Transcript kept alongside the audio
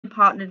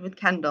partnered with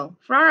Kendall.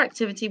 For our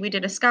activity, we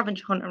did a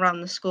scavenger hunt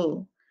around the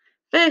school.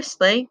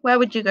 Firstly, where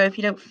would you go if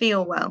you don't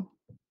feel well?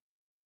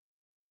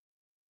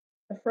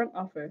 The front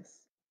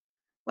office.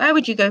 Where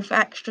would you go for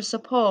extra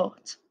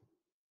support?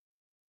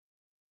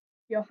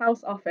 Your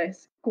house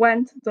office.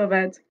 Gwent,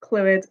 Dyfed,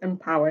 Clwyd and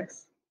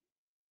Powys.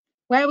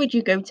 Where would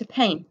you go to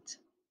paint?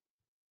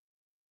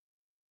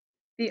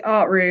 The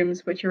art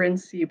rooms, which are in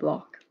C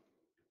block.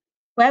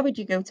 Where would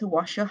you go to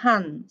wash your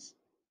hands?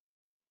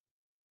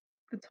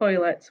 The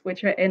toilets,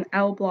 which are in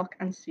L block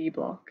and C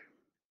block.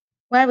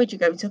 Where would you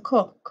go to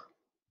cook?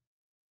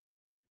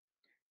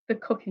 The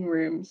cooking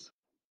rooms.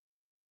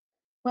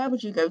 Where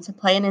would you go to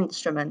play an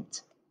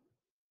instrument?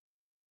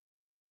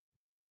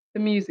 The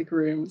music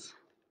rooms.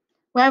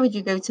 Where would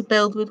you go to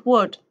build with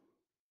wood?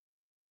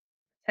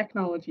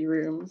 Technology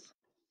rooms.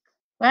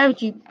 Where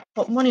would you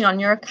put money on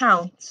your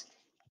account?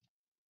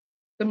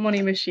 The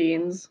money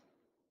machines.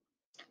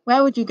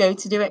 Where would you go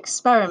to do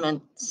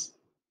experiments?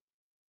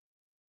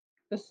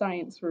 The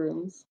science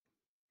rooms.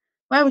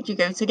 Where would you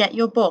go to get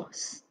your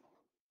bus?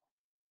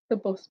 The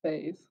bus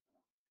bays.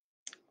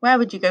 Where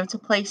would you go to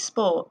play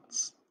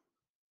sports?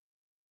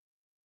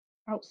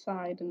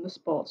 Outside in the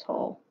sports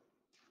hall.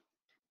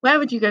 Where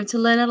would you go to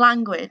learn a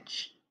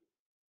language?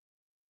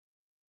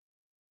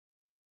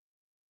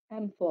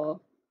 M floor.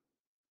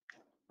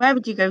 Where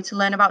would you go to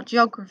learn about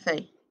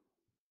geography?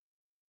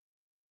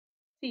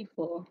 C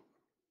floor.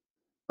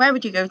 Where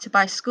would you go to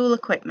buy school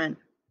equipment?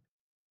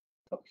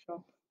 Tuck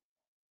shop.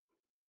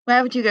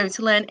 Where would you go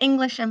to learn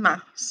English and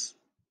maths?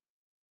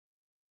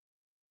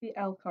 The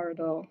L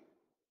corridor.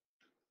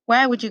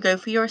 Where would you go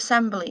for your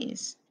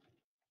assemblies?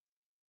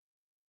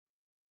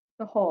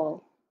 The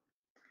hall.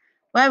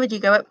 Where would you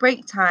go at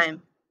break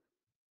time?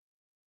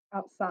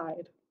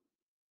 Outside.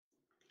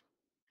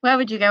 Where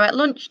would you go at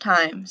lunch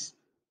times?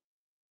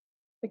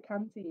 The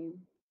canteen.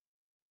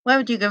 Where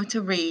would you go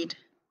to read?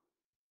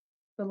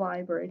 The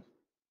library.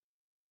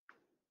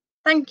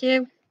 Thank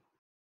you.